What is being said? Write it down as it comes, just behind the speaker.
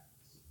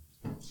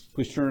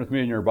Please turn with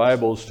me in your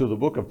Bibles to the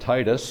book of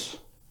Titus.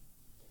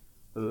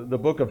 The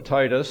book of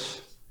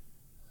Titus.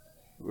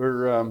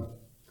 We're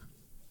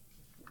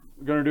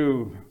going to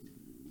do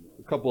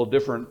a couple of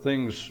different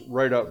things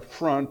right up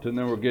front, and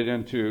then we'll get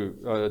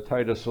into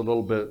Titus a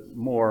little bit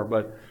more.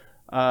 But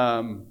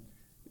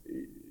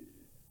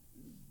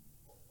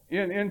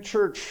in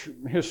church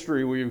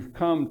history, we've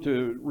come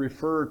to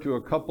refer to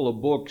a couple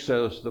of books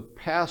as the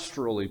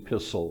pastoral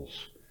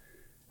epistles.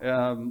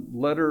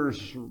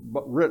 Letters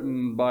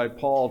written by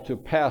Paul to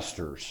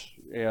pastors.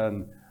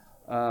 And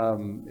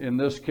in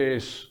this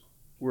case,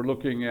 we're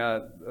looking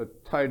at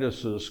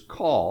Titus's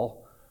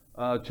call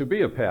to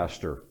be a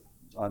pastor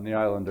on the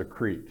island of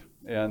Crete.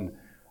 And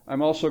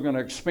I'm also going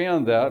to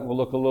expand that. We'll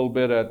look a little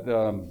bit at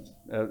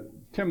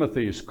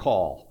Timothy's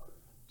call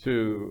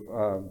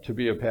to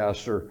be a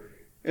pastor.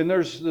 And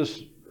there's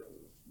this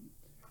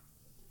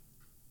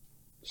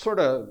sort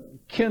of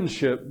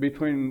kinship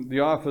between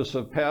the office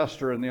of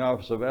pastor and the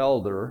office of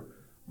elder,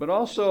 but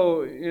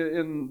also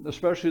in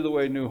especially the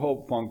way New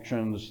Hope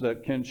functions,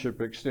 that kinship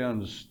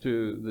extends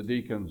to the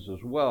deacons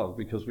as well,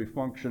 because we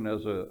function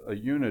as a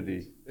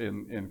unity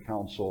in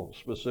council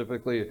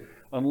specifically,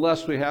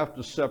 unless we have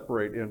to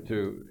separate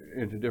into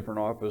different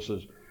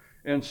offices.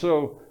 And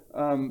so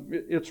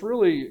it's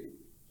really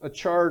a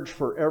charge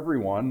for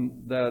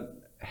everyone that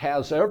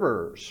has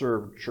ever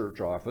served church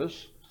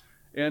office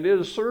and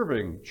is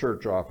serving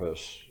church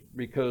office,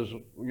 because,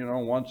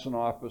 once an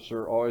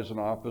officer, always an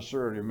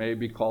officer, and you may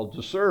be called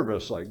to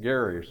service, like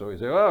Gary. So we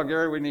say, "Oh,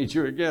 Gary, we need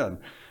you again,"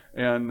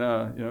 and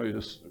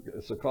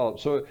it's a call.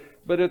 So,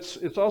 but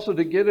it's also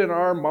to get in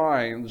our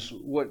minds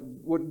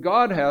what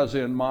God has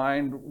in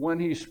mind when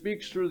He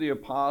speaks through the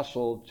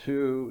apostle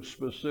to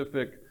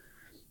specific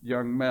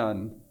young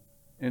men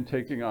in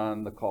taking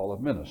on the call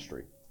of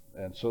ministry.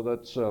 And so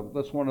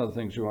that's one of the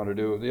things we want to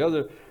do.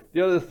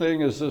 The other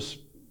thing is this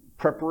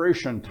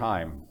preparation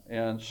time.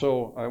 And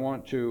so I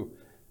want to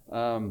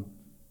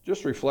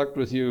just reflect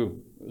with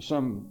you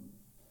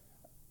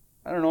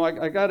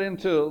I got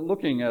into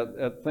looking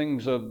at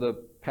things of the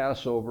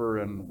Passover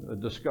and a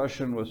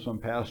discussion with some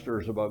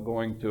pastors about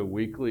going to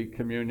weekly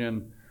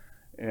communion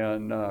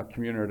and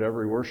communion at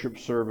every worship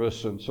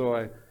service. And so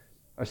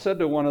I said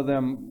to one of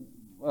them,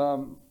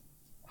 how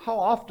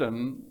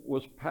often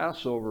was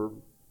Passover,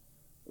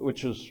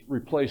 which is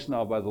replaced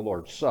now by the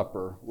Lord's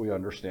Supper, we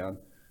understand,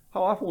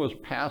 how often was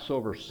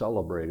Passover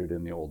celebrated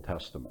in the Old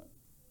Testament?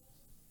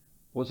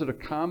 Was it a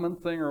common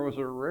thing or was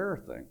it a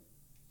rare thing?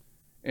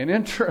 And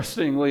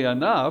interestingly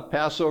enough,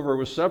 Passover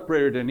was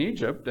separated in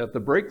Egypt at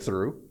the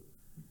breakthrough.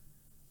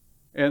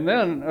 And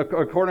then,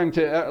 according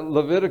to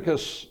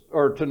Leviticus,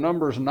 or to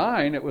Numbers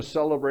 9, it was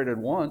celebrated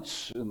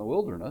once in the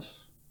wilderness.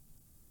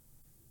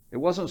 It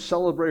wasn't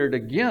celebrated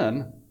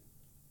again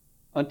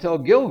until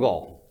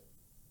Gilgal,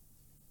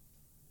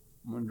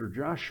 under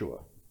Joshua,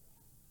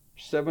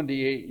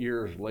 78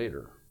 years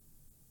later.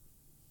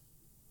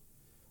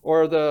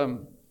 Or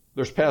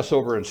there's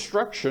Passover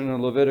instruction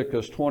in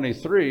Leviticus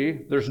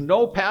 23. There's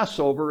no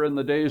Passover in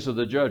the days of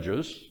the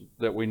judges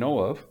that we know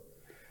of.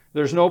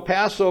 There's no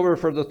Passover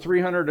for the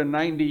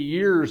 390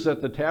 years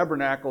that the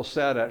tabernacle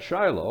sat at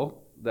Shiloh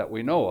that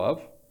we know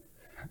of.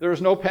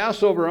 There's no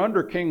Passover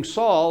under King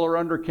Saul or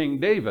under King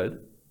David.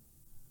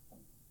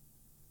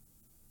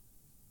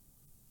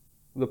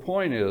 The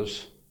point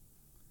is,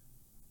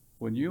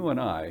 when you and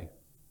I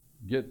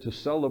get to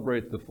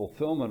celebrate the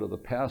fulfillment of the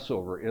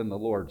Passover in the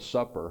Lord's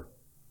Supper,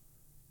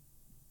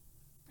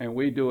 and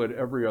we do it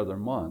every other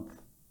month,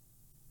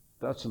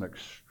 that's an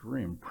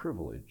extreme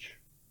privilege.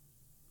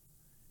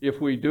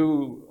 If we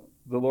do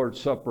the Lord's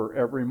Supper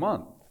every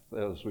month,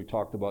 as we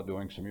talked about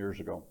doing some years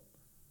ago,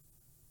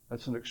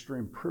 that's an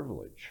extreme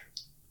privilege.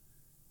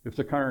 If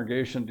the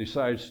congregation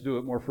decides to do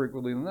it more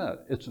frequently than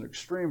that, it's an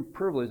extreme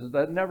privilege.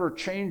 That never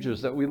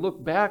changes, that we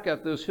look back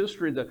at this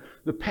history, that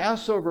the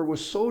Passover was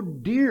so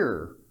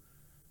dear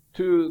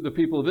to the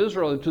people of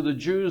Israel and to the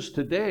Jews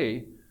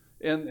today,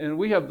 and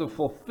we have the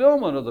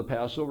fulfillment of the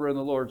Passover in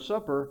the Lord's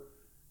Supper,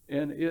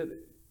 and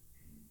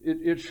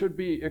it should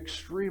be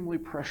extremely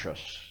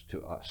precious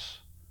to us.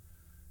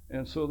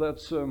 And so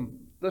that's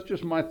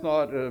just my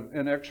thought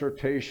and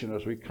exhortation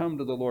as we come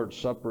to the Lord's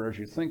Supper, as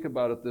you think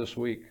about it this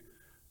week,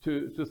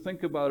 to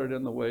think about it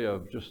in the way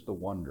of just the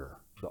wonder,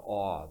 the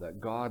awe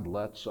that God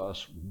lets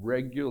us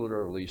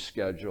regularly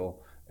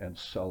schedule and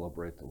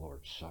celebrate the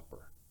Lord's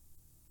Supper.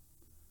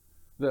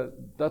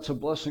 That's a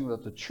blessing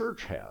that the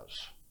church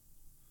has.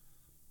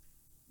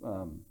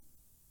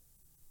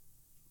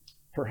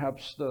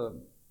 Perhaps the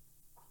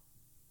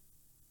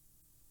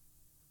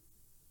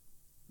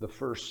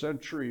first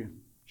century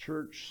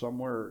church,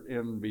 somewhere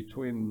in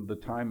between the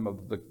time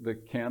of the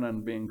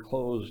canon being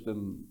closed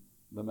and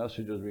the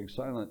messages being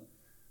silent,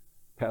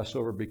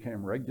 Passover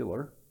became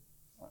regular.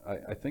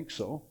 I think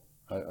so.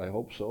 I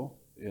hope so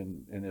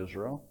in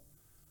Israel.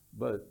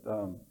 But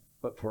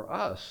for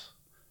us,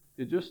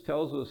 it just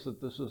tells us that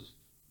this is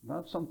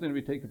not something to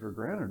be taken for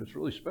granted. It's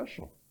really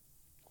special.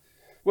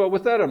 Well,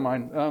 with that in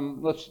mind,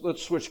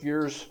 let's switch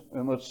gears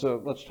and let's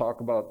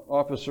talk about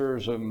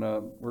officers, and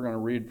we're going to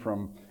read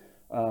from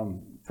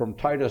from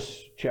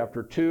Titus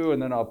chapter 2,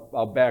 and then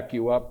I'll back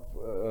you up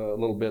a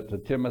little bit to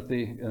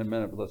Timothy in a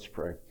minute. But let's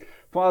pray.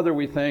 Father,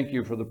 we thank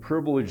you for the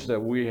privilege that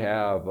we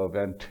have of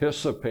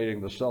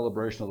anticipating the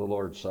celebration of the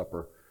Lord's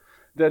Supper,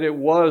 that it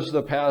was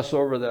the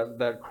Passover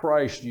that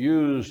Christ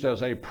used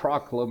as a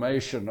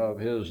proclamation of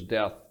his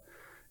death,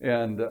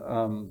 and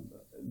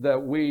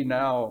that we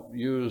now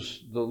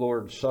use the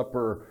Lord's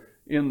Supper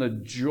in the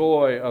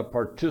joy of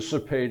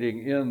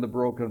participating in the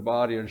broken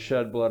body and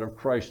shed blood of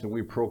Christ, and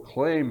we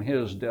proclaim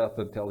his death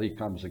until he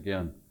comes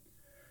again.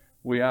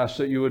 We ask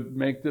that you would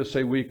make this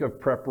a week of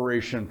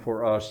preparation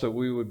for us, that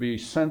we would be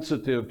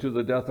sensitive to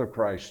the death of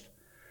Christ,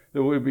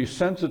 that we would be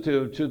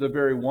sensitive to the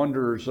very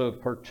wonders of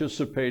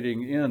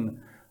participating in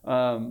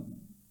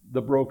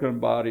the broken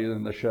body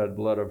and the shed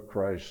blood of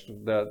Christ,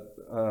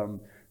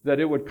 that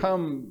it would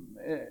come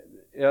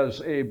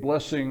as a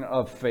blessing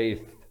of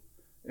faith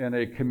and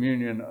a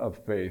communion of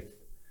faith,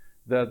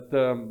 that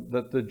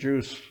the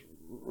juice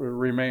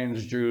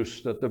remains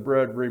juice, that the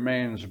bread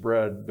remains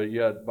bread, but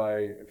yet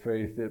by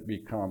faith it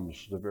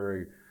becomes the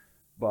very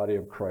body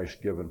of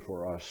Christ given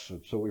for us.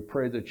 And so we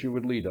pray that you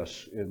would lead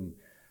us in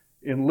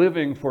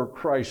living for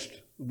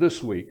Christ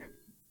this week,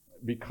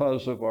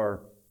 because of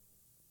our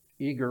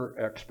eager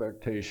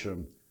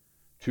expectation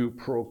to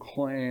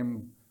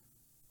proclaim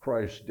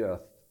Christ's death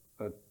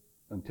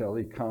until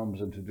he comes,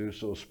 and to do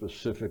so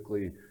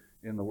specifically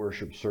in the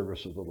worship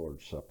service of the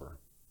Lord's Supper.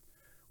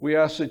 We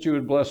ask that you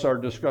would bless our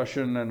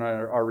discussion and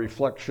our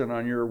reflection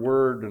on your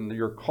word and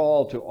your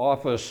call to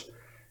office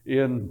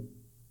in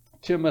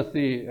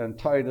Timothy and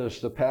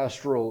Titus, the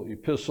pastoral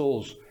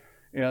epistles,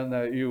 and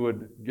that you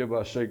would give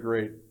us a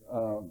great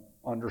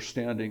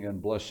understanding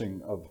and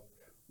blessing of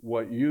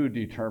what you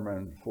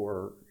determine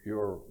for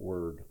your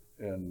word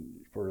and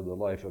for the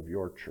life of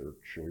your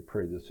church. We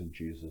pray this in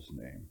Jesus'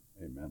 name.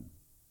 Amen.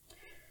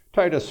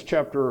 Titus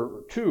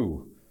chapter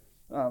 2.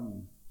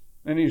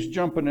 And he's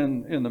jumping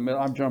in the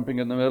middle. I'm jumping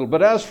in the middle.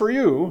 But as for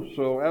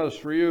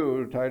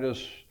you,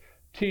 Titus,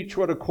 teach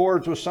what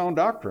accords with sound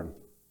doctrine.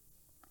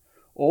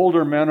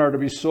 Older men are to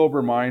be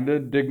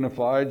sober-minded,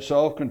 dignified,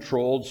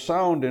 self-controlled,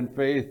 sound in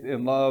faith,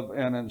 in love,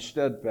 and in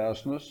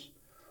steadfastness.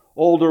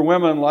 Older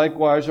women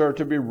likewise are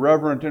to be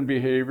reverent in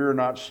behavior,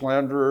 not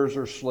slanderers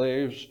or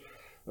slaves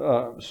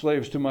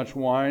to much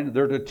wine.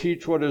 They're to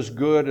teach what is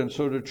good, and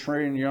so to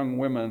train young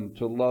women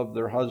to love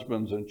their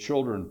husbands and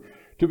children,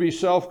 to be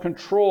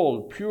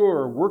self-controlled,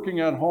 pure,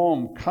 working at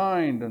home,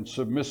 kind, and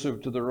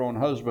submissive to their own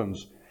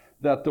husbands,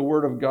 that the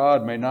word of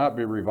God may not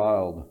be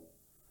reviled.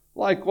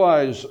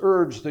 Likewise,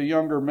 urge the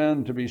younger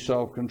men to be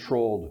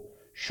self-controlled.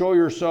 Show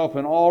yourself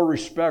in all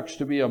respects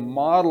to be a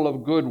model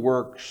of good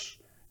works,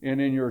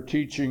 and in your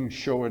teaching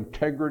show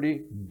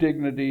integrity,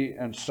 dignity,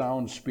 and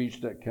sound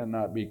speech that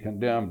cannot be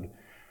condemned,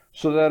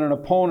 so that an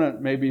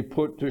opponent may be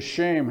put to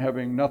shame,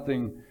 having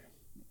nothing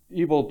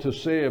evil to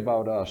say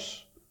about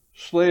us.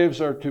 Slaves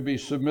are to be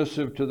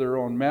submissive to their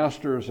own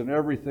masters, and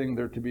everything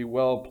they're to be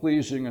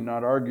well-pleasing and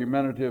not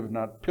argumentative,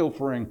 not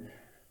pilfering,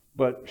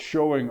 but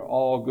showing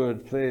all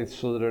good faith,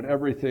 so that in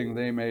everything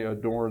they may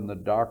adorn the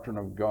doctrine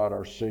of God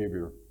our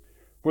Savior.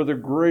 For the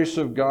grace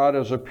of God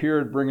has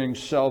appeared, bringing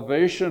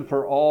salvation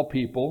for all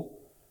people,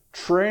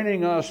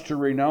 training us to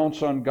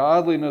renounce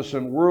ungodliness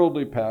and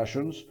worldly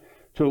passions,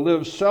 to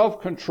live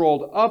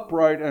self-controlled,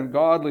 upright, and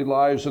godly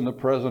lives in the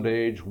present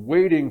age,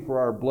 waiting for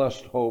our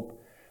blessed hope,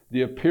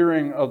 the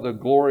appearing of the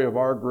glory of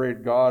our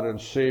great God and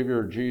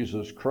Savior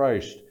Jesus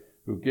Christ,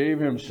 who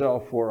gave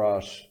himself for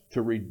us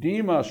to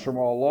redeem us from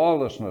all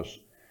lawlessness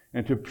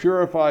and to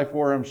purify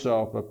for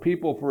himself a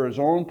people for his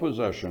own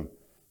possession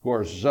who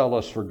are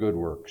zealous for good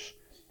works.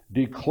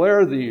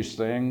 Declare these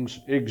things,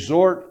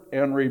 exhort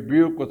and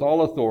rebuke with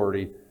all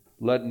authority.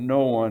 Let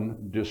no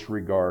one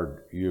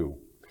disregard you.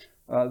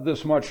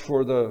 This much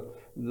for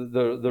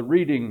the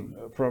reading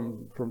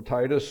from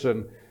Titus,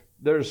 and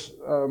there's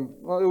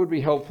well, it would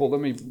be helpful. Let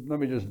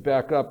me just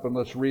back up and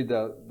let's read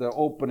the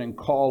opening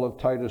call of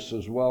Titus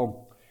as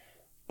well.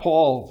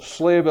 Paul,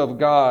 slave of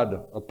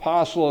God,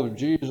 apostle of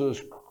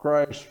Jesus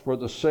Christ, for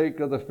the sake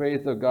of the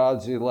faith of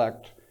God's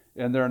elect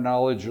and their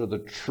knowledge of the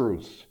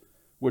truth,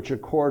 which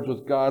accords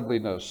with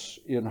godliness,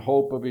 in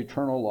hope of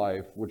eternal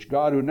life, which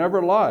God, who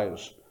never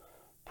lies,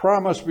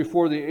 promised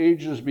before the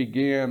ages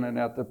began, and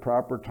at the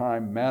proper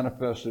time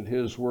manifested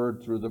his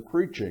word through the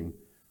preaching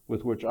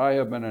with which I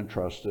have been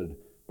entrusted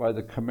by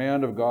the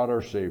command of God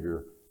our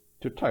Savior,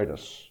 to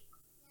Titus,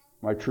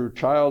 my true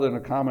child in a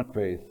common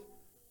faith,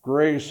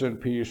 grace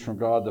and peace from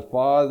God the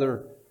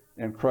Father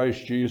and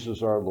Christ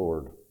Jesus our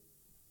Lord.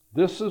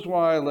 This is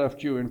why I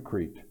left you in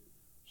Crete,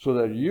 so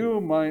that you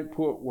might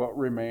put what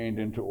remained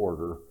into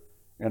order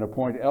and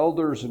appoint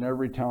elders in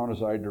every town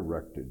as I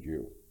directed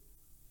you.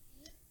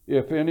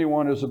 If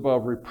anyone is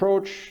above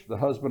reproach, the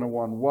husband of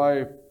one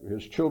wife,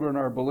 his children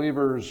are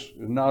believers,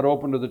 is not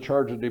open to the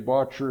charge of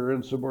debauchery or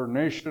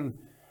insubordination.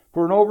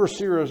 For an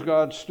overseer as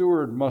God's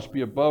steward must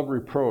be above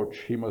reproach.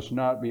 He must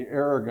not be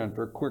arrogant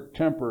or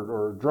quick-tempered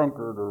or a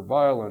drunkard or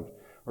violent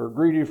or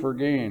greedy for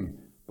gain,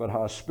 but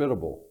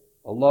hospitable,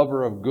 a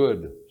lover of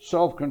good,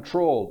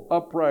 self-controlled,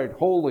 upright,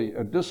 holy,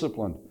 and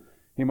disciplined.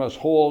 He must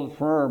hold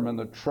firm in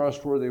the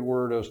trustworthy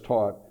word as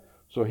taught,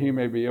 so he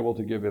may be able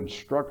to give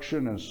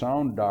instruction in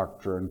sound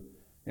doctrine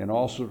and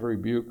also to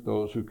rebuke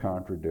those who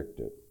contradict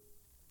it.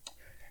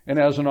 And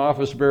as an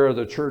office bearer of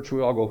the church,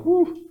 we all go,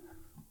 whew.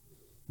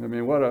 I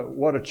mean,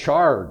 what a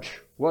charge.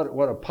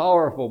 What a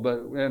powerful,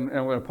 and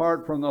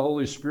apart from the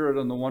Holy Spirit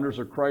and the wonders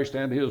of Christ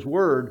and his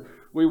word,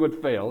 we would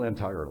fail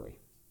entirely.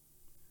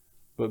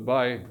 But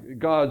by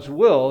God's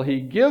will, he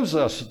gives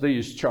us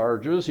these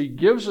charges. He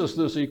gives us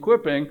this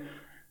equipping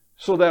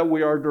so that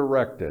we are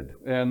directed.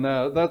 And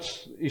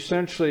that's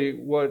essentially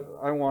what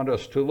I want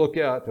us to look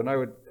at. And I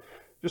would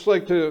just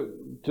like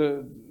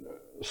to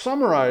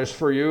summarize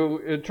for you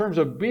in terms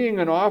of being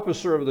an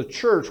officer of the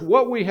church,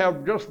 what we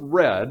have just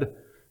read.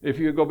 If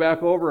you go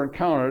back over and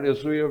count it,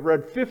 is we have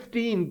read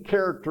 15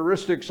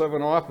 characteristics of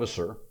an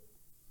officer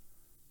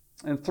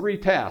and 3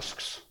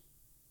 tasks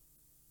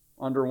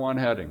under one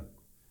heading.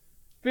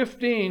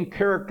 15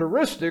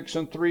 characteristics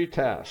and 3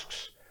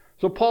 tasks.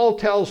 So Paul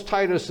tells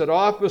Titus that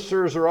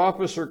officers or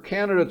officer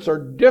candidates are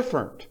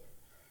different.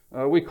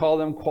 We call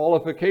them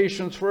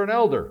qualifications for an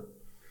elder.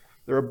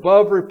 They're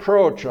above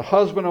reproach, a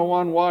husband and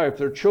one wife.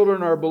 Their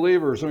children are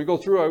believers. And we go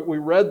through, we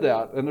read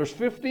that, and there's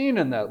 15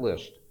 in that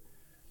list.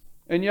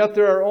 And yet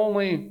there are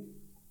only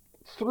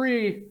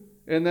 3,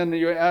 and then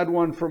you add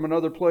one from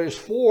another place,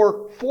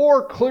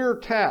 4 clear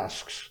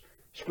tasks,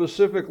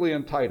 specifically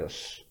in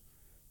Titus.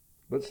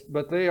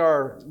 But they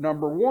are,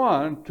 number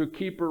 1, to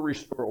keep or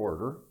restore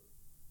order.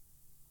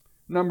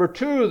 Number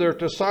 2, they're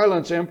to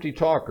silence empty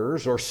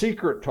talkers, or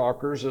secret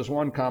talkers, as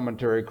one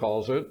commentary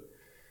calls it.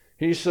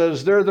 He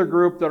says they're the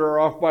group that are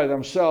off by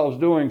themselves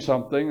doing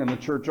something, and the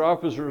church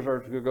officers are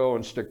to go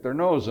and stick their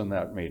nose in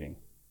that meeting,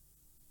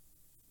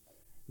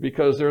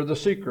 because they're the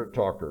secret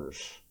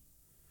talkers.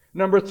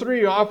 Number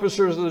 3,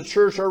 officers of the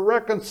church are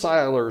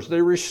reconcilers.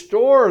 They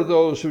restore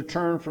those who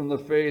turn from the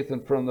faith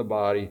and from the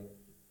body.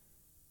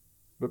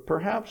 But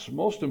perhaps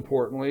most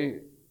importantly,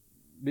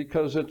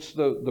 because it's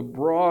the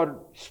broad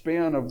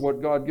span of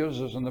what God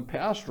gives us in the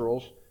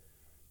pastorals,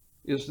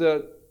 is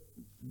that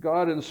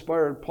God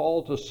inspired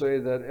Paul to say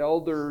that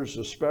elders,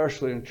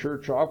 especially, and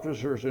church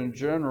officers in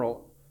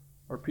general,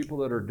 are people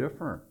that are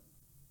different.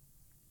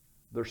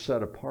 They're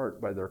set apart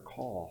by their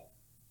call.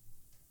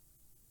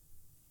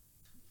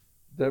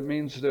 That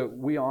means that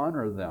we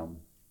honor them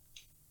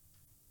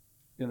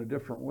in a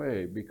different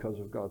way because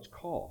of God's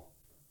call.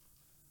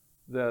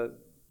 That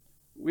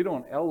we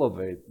don't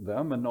elevate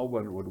them, and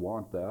nobody would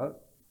want that,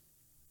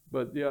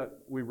 but yet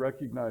we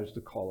recognize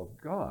the call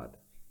of God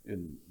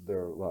in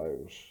their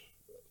lives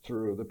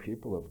through the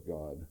people of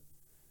God.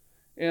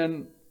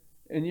 And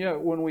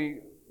yet when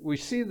we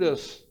see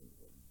this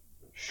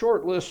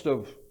short list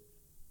of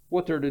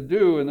what they're to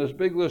do and this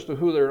big list of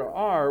who there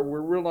are, we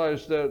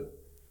realize that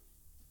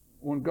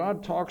when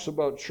God talks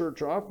about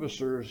church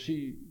officers,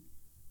 he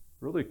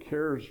really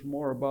cares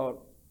more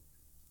about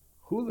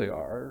who they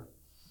are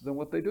than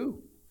what they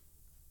do.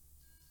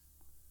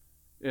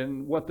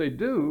 And what they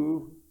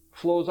do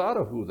flows out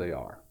of who they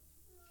are.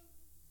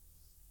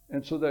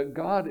 And so that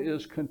God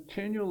is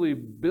continually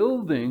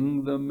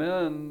building the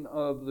men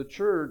of the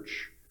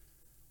church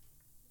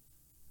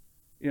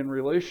in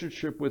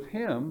relationship with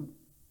him.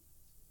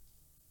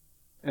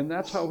 And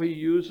that's how he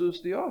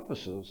uses the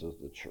offices of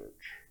the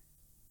church.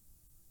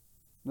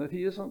 That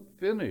he isn't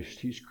finished.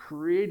 He's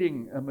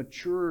creating a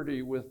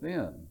maturity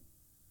within.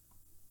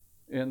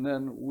 And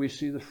then we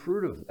see the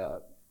fruit of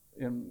that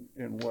in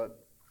what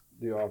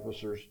the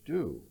officers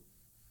do.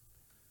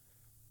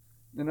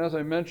 And as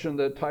I mentioned,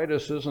 that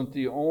Titus isn't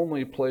the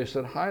only place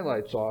that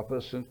highlights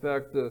office. In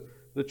fact,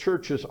 the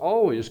church has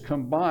always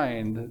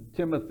combined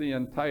Timothy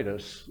and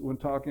Titus when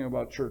talking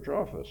about church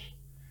office.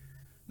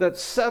 That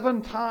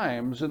 7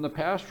 times in the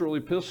pastoral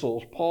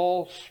epistles,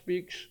 Paul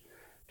speaks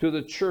to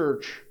the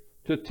church,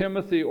 to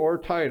Timothy or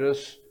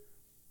Titus,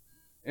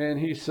 and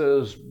he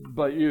says,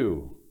 but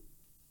you.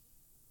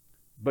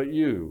 But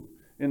you.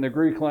 In the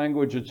Greek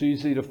language, it's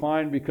easy to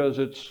find because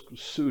it's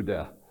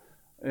pseuda,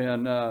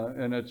 and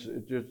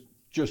it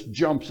just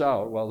jumps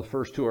out. Well, the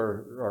first 2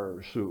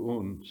 are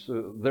suun,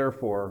 so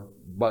therefore,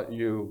 but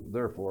you,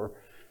 therefore,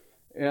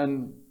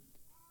 and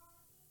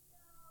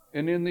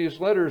in these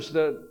letters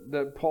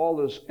that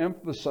Paul is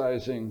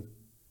emphasizing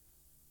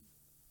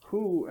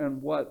who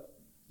and what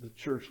the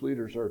church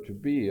leaders are to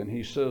be, and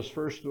he says,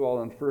 first of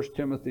all, in 1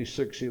 Timothy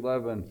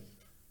 6:11,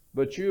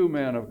 but you,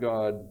 man of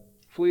God,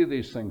 flee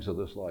these things of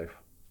this life.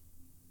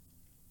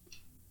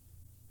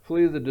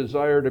 Flee the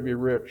desire to be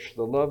rich,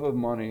 the love of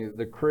money,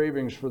 the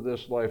cravings for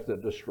this life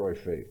that destroy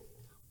faith.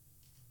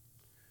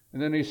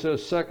 And then he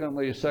says,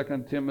 secondly,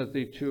 2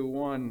 Timothy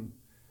 2:1,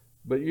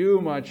 but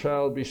you, my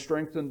child, be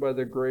strengthened by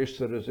the grace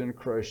that is in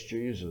Christ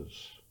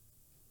Jesus,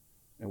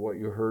 and what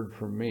you heard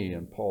from me,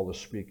 and Paul is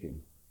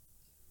speaking.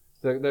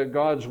 That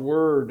God's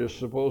word is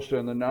supposed to,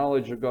 and the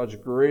knowledge of God's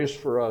grace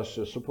for us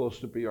is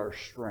supposed to be our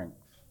strength.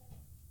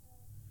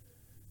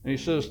 And he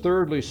says,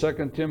 thirdly,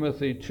 2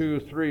 Timothy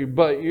 2:3,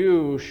 but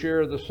you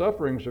share the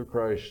sufferings of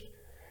Christ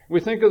We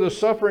think of the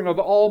suffering of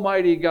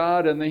Almighty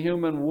God in the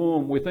human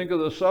womb. We think of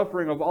the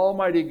suffering of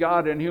Almighty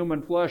God in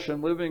human flesh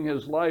and living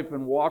his life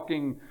and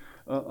walking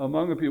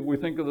among the people. We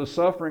think of the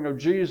suffering of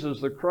Jesus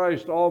the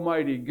Christ,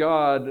 Almighty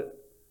God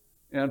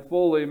and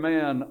fully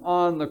man,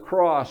 on the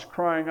cross,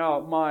 crying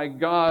out, my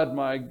God,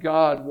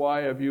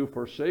 why have you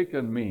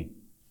forsaken me?"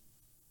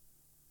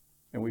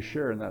 And we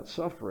share in that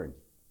suffering.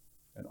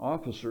 And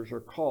officers are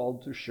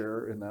called to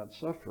share in that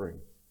suffering.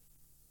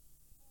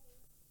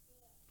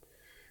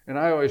 And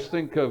I always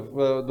think of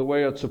the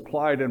way it's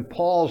applied in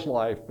Paul's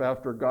life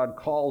after God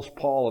calls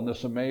Paul in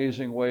this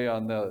amazing way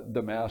on the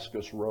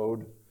Damascus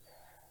road.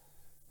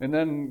 And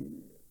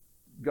then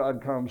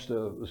God comes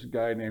to this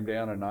guy named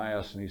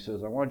Ananias and he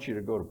says, "I want you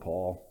to go to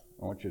Paul.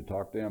 I want you to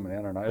talk to him." And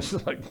Ananias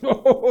is like,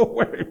 "No,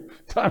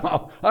 wait, time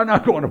out. I'm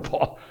not going to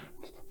Paul.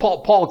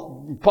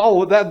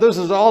 Paul, this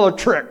is all a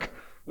trick.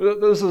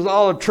 This is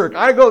all a trick.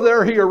 I go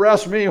there, he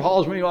arrests me,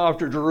 hauls me off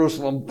to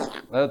Jerusalem.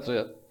 That's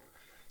it.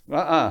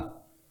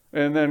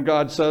 And then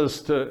God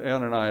says to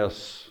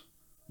Ananias,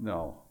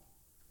 no.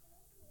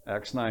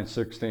 Acts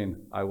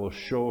 9:16, "I will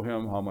show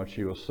him how much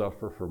he will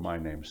suffer for my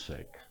name's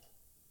sake."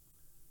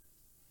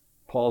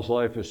 Paul's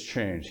life has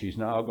changed. He's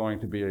now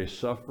going to be a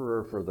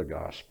sufferer for the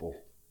gospel.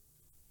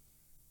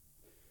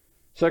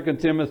 2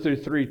 Timothy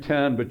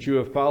 3:10, "But you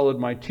have followed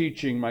my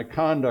teaching, my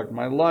conduct,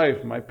 my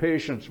life, my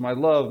patience, my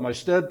love, my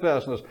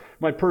steadfastness,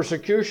 my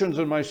persecutions,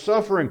 and my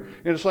suffering."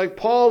 And it's like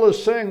Paul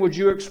is saying, would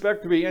you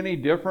expect to be any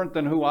different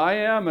than who I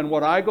am and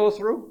what I go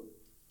through?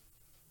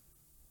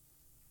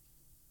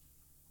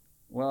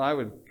 Well, I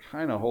would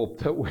kind of hope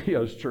that we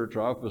as church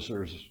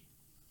officers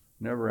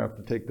never have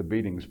to take the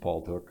beatings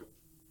Paul took.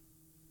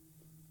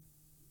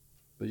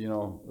 But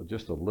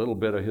just a little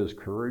bit of his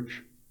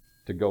courage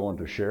to go and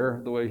to share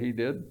the way he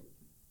did.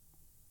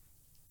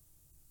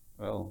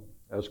 Well,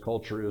 as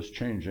culture is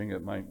changing,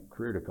 it might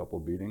create a couple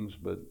beatings,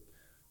 but,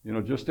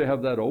 just to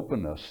have that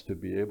openness to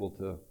be able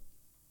to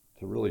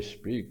really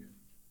speak.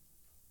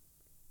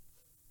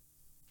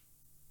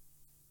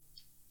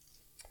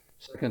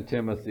 2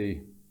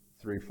 Timothy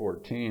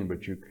 3:14,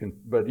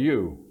 but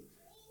you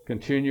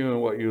continue in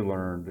what you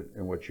learned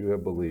and what you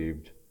have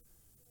believed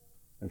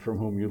and from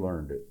whom you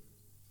learned it.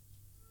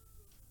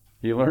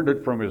 He learned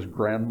it from his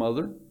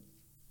grandmother.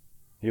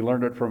 He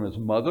learned it from his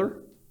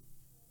mother.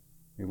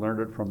 He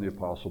learned it from the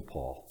Apostle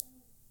Paul.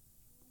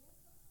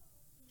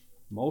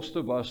 Most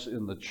of us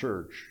in the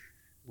church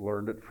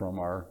learned it from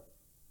our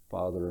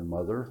father and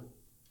mother,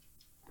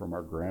 from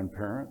our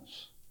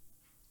grandparents,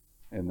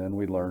 and then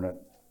we learn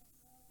it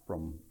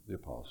from the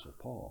Apostle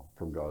Paul,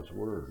 from God's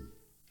Word.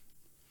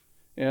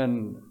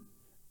 And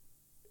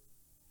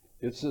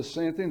it's the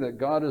same thing that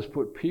God has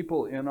put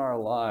people in our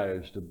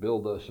lives to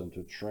build us and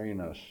to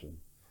train us.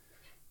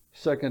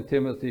 2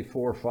 Timothy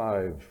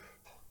 4:5,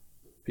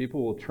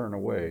 people will turn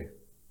away.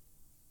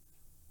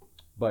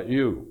 But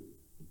you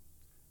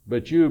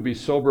be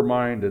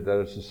sober-minded, that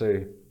is to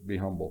say, be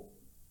humble.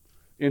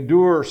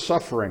 Endure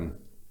suffering.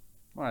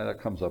 Why,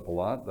 that comes up a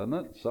lot, doesn't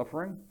it?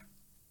 Suffering.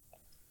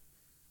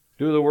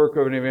 Do the work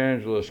of an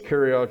evangelist.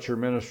 Carry out your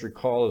ministry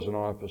call as an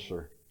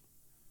officer.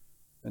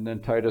 And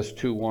then Titus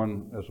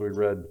 2:1, as we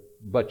read,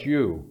 but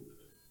you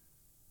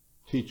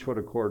teach what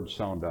accords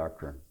sound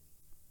doctrine.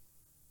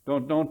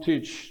 Don't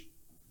teach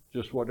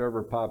just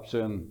whatever pops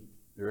in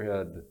your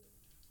head.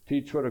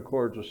 Teach what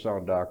accords with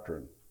sound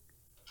doctrine.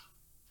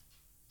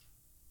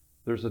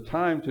 There's a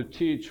time to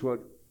teach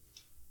what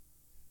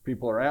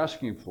people are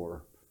asking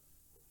for,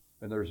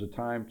 and there's a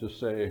time to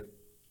say,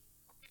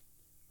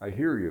 I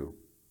hear you,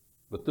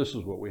 but this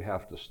is what we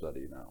have to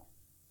study now.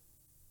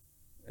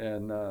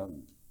 And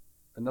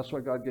that's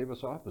why God gave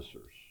us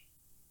officers,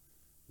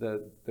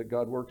 that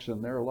God works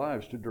in their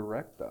lives to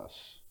direct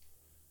us.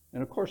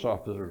 And of course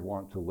officers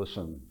want to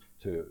listen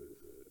to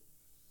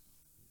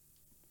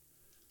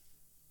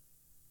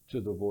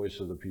the voice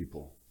of the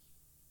people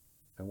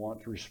and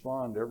want to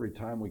respond every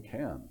time we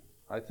can.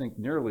 I think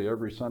nearly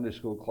every Sunday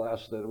school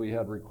class that we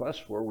had requests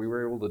for, we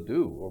were able to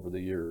do over the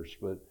years,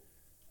 but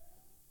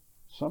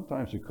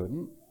sometimes we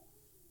couldn't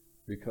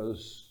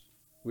because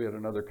we had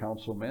another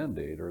council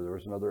mandate or there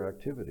was another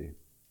activity.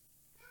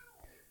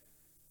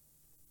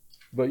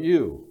 But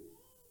you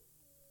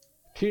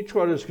teach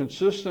what is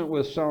consistent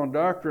with sound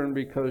doctrine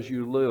because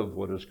you live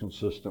what is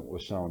consistent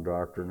with sound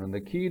doctrine. And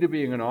the key to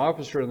being an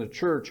officer in the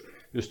church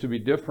is to be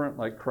different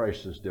like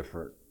Christ is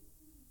different.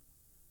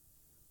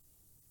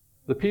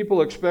 The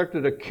people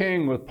expected a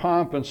king with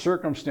pomp and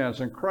circumstance,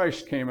 and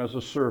Christ came as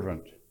a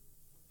servant.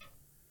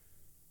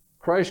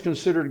 Christ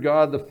considered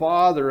God the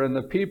Father and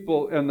the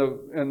people and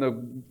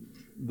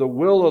the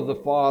will of the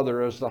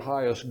Father as the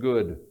highest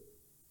good.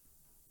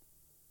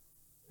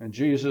 And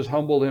Jesus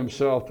humbled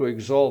himself to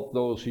exalt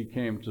those he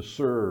came to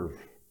serve.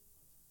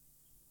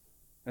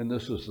 And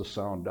this is the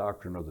sound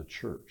doctrine of the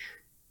church.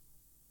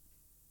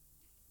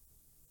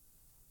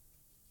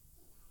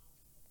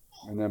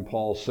 And then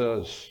Paul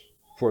says,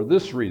 for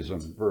this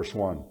reason, verse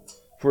 1,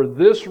 for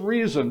this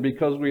reason,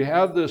 because we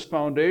have this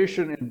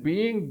foundation in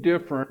being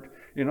different,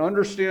 in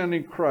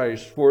understanding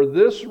Christ, for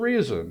this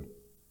reason,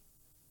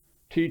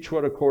 Teach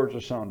what accords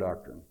with sound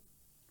doctrine.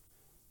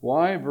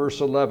 Why? Verse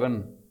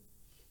 11,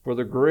 for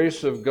the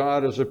grace of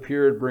God has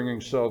appeared, bringing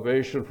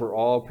salvation for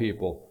all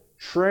people,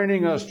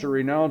 training us to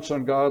renounce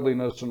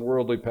ungodliness and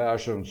worldly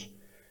passions,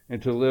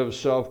 and to live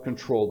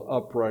self-controlled,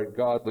 upright,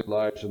 godly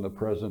lives in the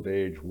present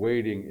age,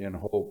 waiting in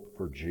hope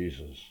for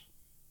Jesus.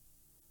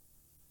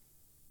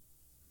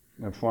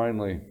 And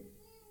finally,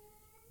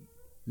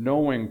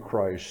 knowing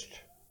Christ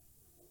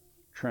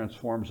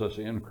transforms us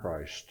in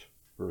Christ.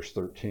 Verse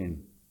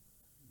 13,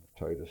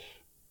 Titus.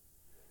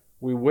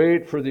 We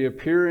wait for the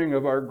appearing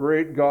of our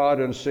great God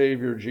and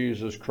Savior,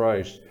 Jesus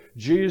Christ.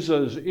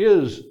 Jesus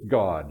is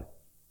God,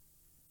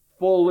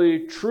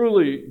 fully,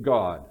 truly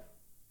God.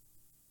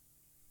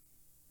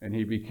 And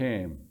he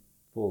became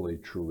fully,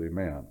 truly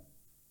man.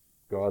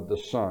 God the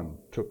Son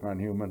took on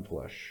human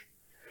flesh.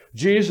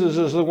 Jesus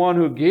is the one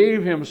who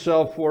gave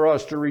himself for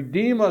us to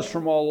redeem us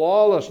from all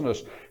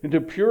lawlessness and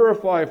to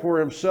purify for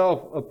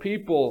himself a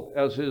people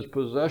as his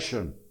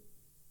possession.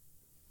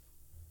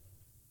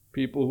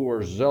 People who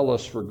are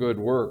zealous for good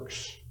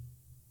works.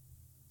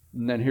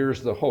 And then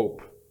here's the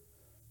hope: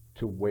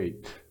 to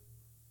wait,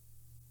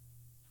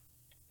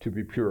 to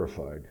be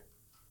purified,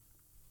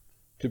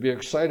 to be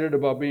excited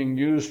about being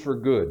used for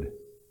good,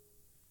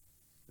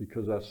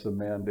 because that's the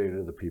mandate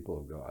of the people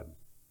of God.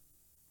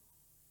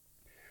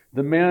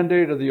 The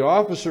mandate of the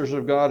officers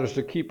of God is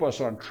to keep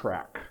us on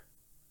track,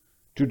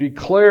 to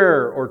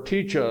declare or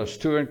teach us,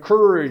 to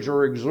encourage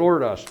or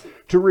exhort us,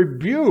 to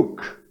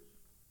rebuke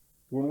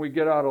when we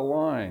get out of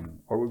line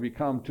or we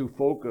become too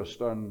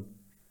focused on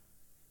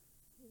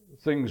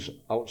things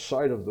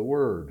outside of the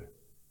Word,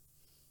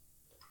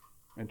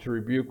 and to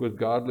rebuke with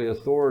godly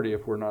authority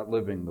if we're not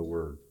living the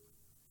Word.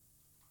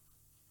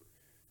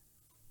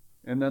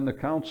 And then the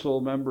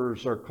council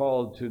members are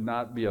called to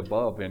not be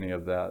above any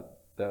of that.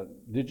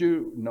 Did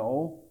you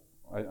know?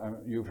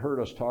 You've heard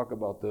us talk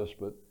about this,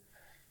 but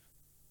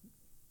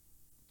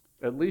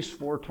at least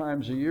 4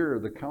 times a year,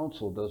 the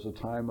council does a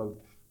time of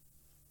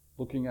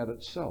looking at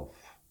itself.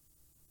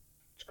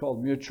 It's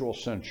called mutual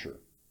censure.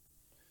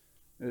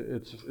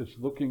 It's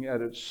looking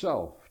at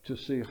itself to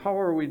see, how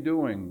are we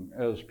doing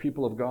as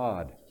people of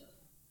God?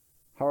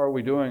 How are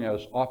we doing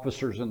as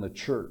officers in the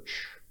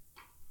church?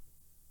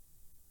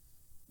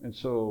 And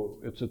so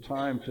it's a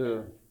time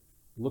to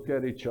look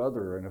at each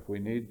other, and if we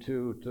need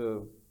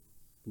to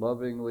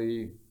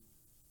lovingly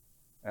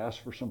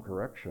ask for some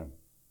correction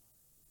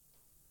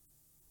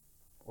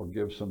or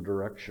give some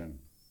direction.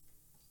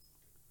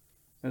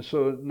 And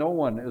so no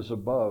one is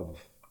above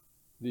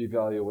the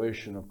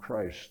evaluation of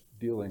Christ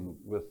dealing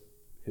with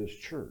his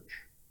church.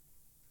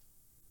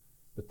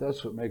 But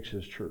that's what makes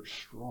his church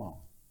strong.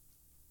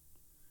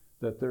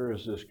 That there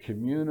is this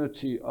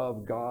community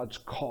of God's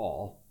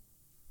call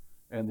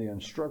and the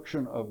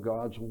instruction of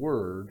God's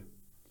word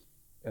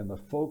and the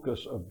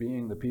focus of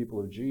being the people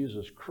of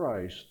Jesus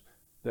Christ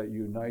that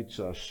unites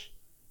us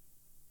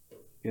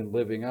in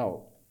living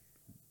out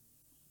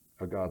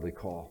a godly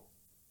call.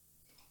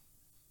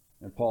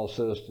 And Paul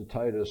says to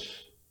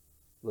Titus,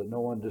 let no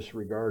one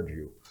disregard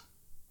you,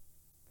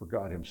 for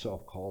God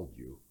himself called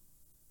you.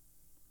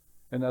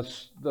 And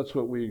that's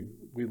what we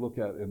look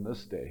at in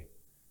this day,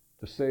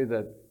 to say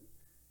that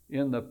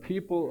in the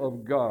people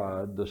of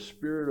God, the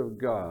Spirit of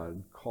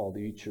God called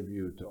each of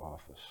you to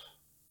office.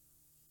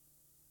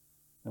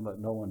 And let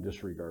no one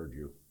disregard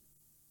you.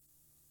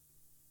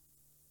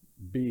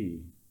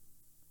 Be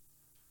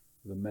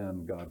the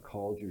men God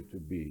called you to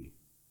be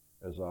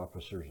as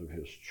officers of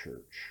his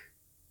church.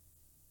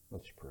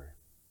 Let's pray.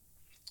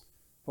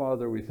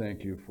 Father, we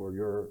thank you for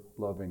your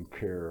loving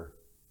care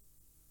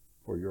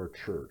for your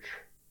church.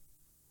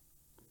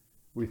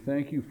 We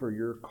thank you for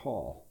your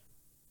call,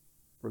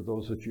 for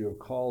those that you have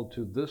called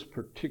to this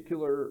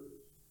particular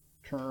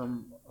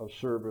term of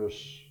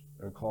service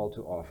and call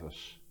to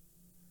office.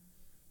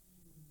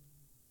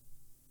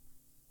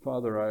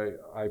 Father,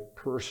 I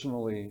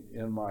personally,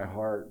 in my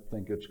heart,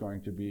 think it's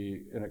going to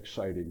be an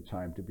exciting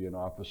time to be an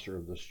officer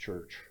of this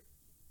church.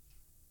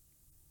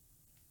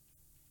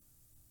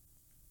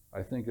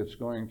 I think it's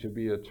going to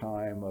be a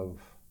time of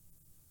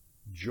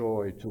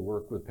joy to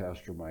work with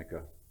Pastor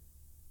Micah.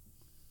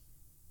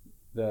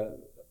 That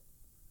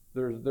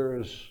there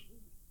is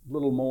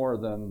little more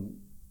than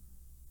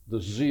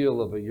the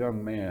zeal of a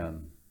young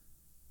man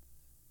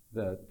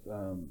that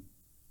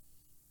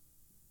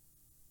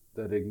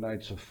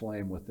ignites a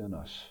flame within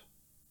us.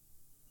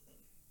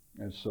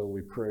 And so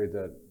we pray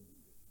that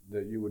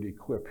you would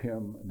equip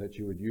him, and that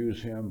you would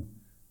use him,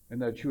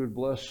 and that you would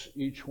bless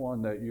each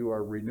one that you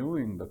are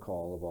renewing the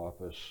call of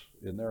office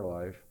in their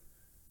life,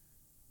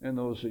 and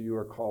those that you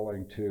are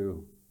calling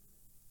to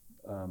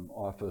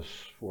office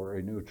for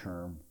a new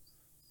term.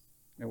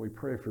 And we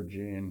pray for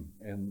Gene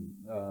and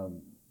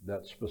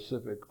that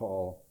specific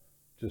call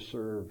to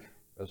serve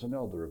as an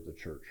elder of the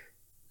church,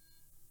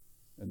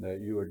 and that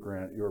you would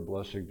grant your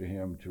blessing to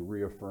him to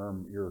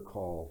reaffirm your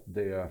call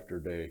day after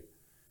day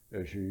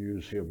as you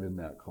use him in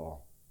that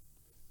call.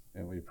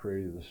 And we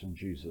pray this in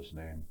Jesus'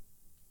 name.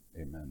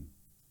 Amen.